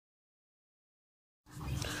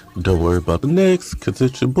Don't worry about the Knicks, cause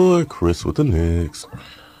it's your boy Chris with the Knicks.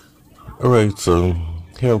 Alright, so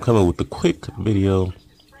here I'm coming with the quick video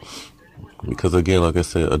because again, like I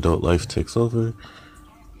said, adult life takes over.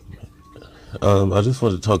 I just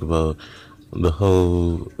wanted to talk about the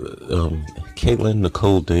whole Katelyn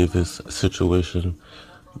Nicole Davis situation.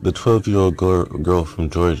 The 12-year-old girl from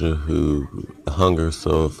Georgia who hung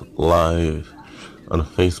herself live on the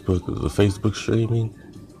Facebook streaming.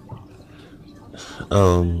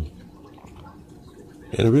 And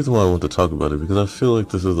the reason why I want to talk about it because I feel like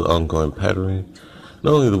this is an ongoing pattern,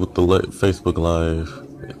 not only with the Facebook Live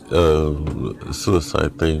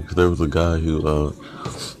suicide thing. Because there was a guy who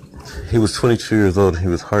he was 22 years old and he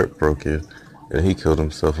was heartbroken, and he killed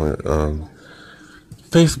himself on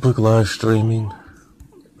Facebook Live streaming.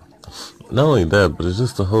 Not only that, but it's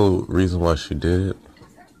just the whole reason why she did it.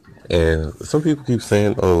 And some people keep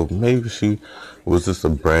saying, "Oh, maybe she was just a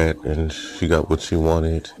brat and she got what she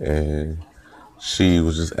wanted and she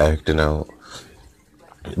was just acting out."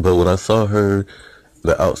 But when I saw her,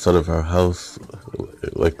 the outside of her house,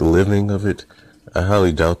 like the living of it, I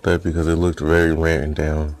highly doubt that because it looked very ran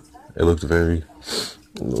down. It looked very,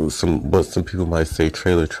 what some people might say,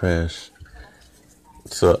 trailer trash.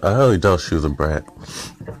 So I highly doubt she was a brat.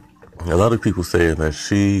 A lot of people say that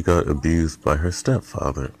she got abused by her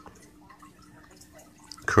stepfather.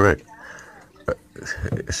 Correct.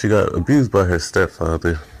 She got abused by her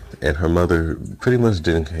stepfather, and her mother pretty much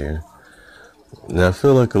didn't care. Now, I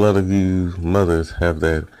feel like a lot of you mothers have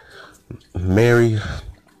that Mary,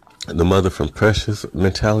 the mother from Precious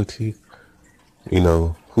mentality. You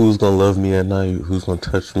know, who's going to love me at night? Who's going to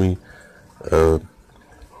touch me?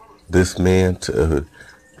 This man,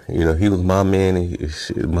 he was my man,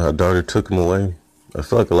 and my daughter took him away. I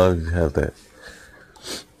feel like a lot of you have that.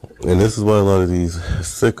 And this is why a lot of these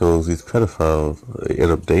sickos, these pedophiles, they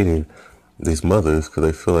end up dating these mothers because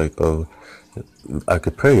they feel like, oh, I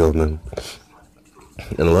could prey on them.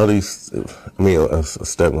 And a lot of these,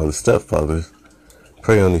 stepfathers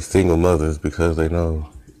prey on these single mothers because they know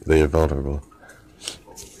they are vulnerable.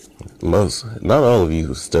 Not all of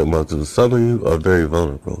you stepmothers, but some of you are very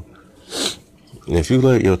vulnerable. And if you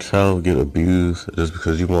let your child get abused just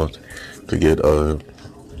because you want to get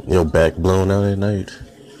your back blown out at night,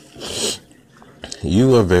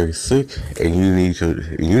 you are very sick, and you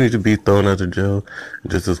need to be thrown out of jail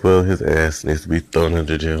just as well. His ass needs to be thrown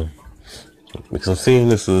out of jail because I'm seeing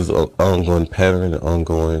this is an ongoing pattern,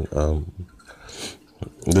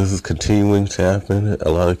 this is continuing to happen. A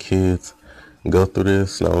lot of kids go through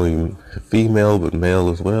this, not only female but male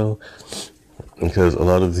as well, because a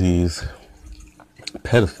lot of these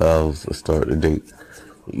pedophiles start to date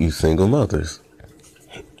you single mothers,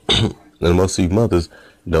 and most of you mothers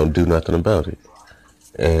don't do nothing about it.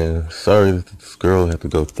 And sorry that this girl had to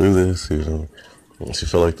go through this. She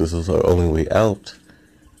felt like this was her only way out.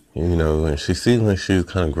 And she seemed like she was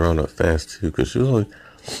kind of grown up fast too, because she was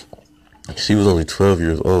only 12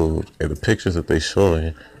 years old, and the pictures that they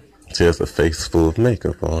showing, she has a face full of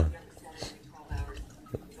makeup on.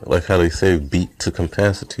 Like how they say, beat to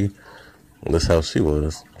capacity. That's how she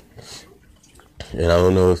was. And I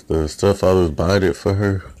don't know if the stepfather was buying it for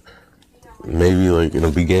her. Maybe like in the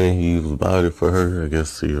beginning he was buying it for her, I guess,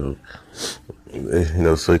 so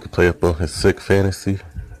he could play up on his sick fantasy.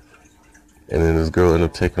 And then this girl ended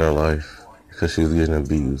up taking her life because she was getting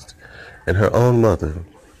abused. And her own mother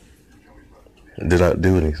did not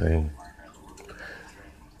do anything.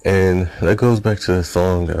 And that goes back to the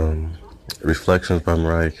song, Reflections by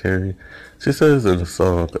Mariah Carey. She says in the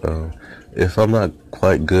song, if I'm not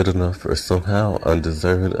quite good enough or somehow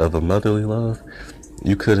undeserved of a motherly love,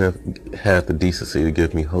 you could have had the decency to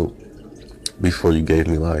give me hope before you gave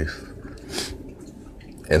me life.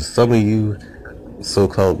 And some of you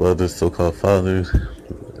so-called mothers, so-called fathers,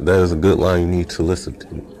 that is a good line you need to listen to.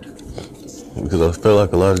 Because I feel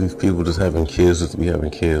like a lot of these people just having kids just to be having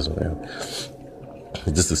kids, man.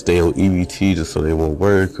 Just to stay on EBT just so they won't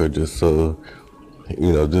work, or just so,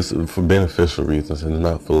 just for beneficial reasons and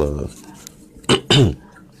not for love.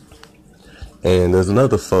 And there's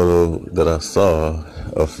another photo that I saw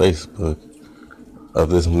on Facebook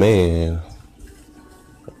of this man,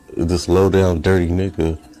 this low down dirty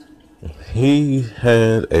nigga. He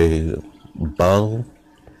had a bottle.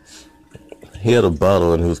 He had a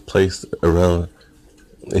bottle, and he placed it around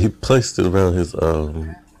his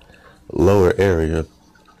lower area,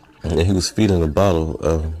 and he was feeding the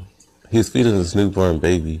bottle. He was feeding his newborn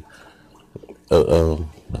baby a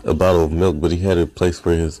bottle of milk, but he had a place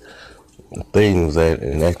where his thing was at,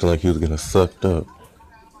 and acting like he was getting sucked up.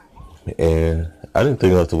 And I didn't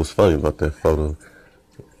think nothing was funny about that photo.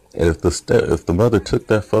 And if the mother took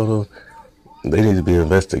that photo, They need to be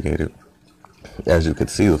investigated. As you can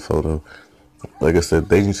see the photo, like I said,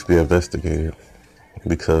 they need to be investigated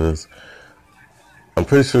because I'm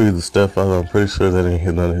pretty sure he's the stepfather. I'm pretty sure that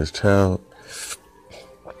ain't none of his child.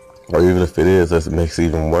 Or even if it is, that makes it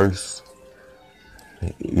even worse.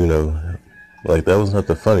 You know, like that was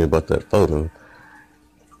nothing funny about that photo.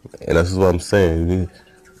 And that's what I'm saying.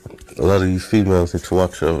 A lot of these females need to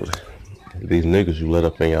watch out. These niggas you let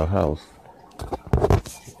up in your house.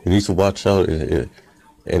 You need to watch out and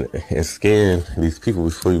scan these people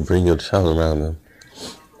before you bring your child around them.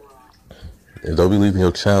 And don't be leaving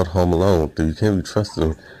your child home alone. You can't be trusting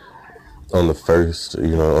them on the first,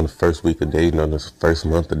 on the first week of dating, on the first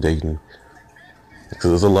month of dating. Because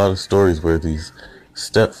there's a lot of stories where these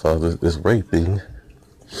stepfathers is raping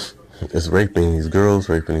these girls,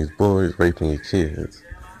 raping these boys, raping your kids.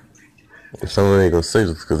 And someone ain't gonna say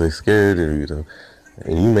this because they scared, or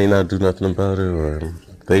and you may not do nothing about it, or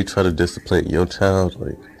they try to discipline your child.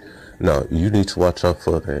 Like, no, you need to watch out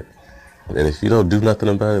for that. And if you don't do nothing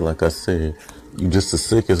about it, like I said, you just as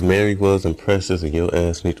sick as Mary was and Precious, and your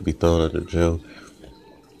ass need to be thrown out of jail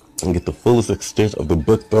and get the fullest extent of the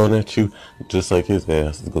book thrown at you, just like his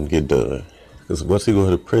ass is gonna get done. Because once you go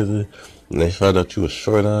to prison and they find out you a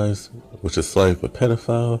short eyes, which is like a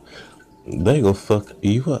pedophile, they gonna fuck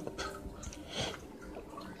you up.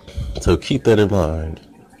 So keep that in mind.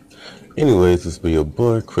 Anyways, this be your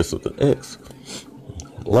boy, Chris with the X.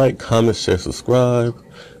 Like, comment, share, subscribe.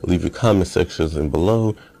 Leave your comment sections in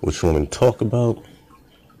below which you want me to talk about.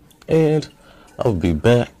 And I'll be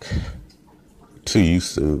back to you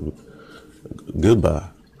soon. Goodbye.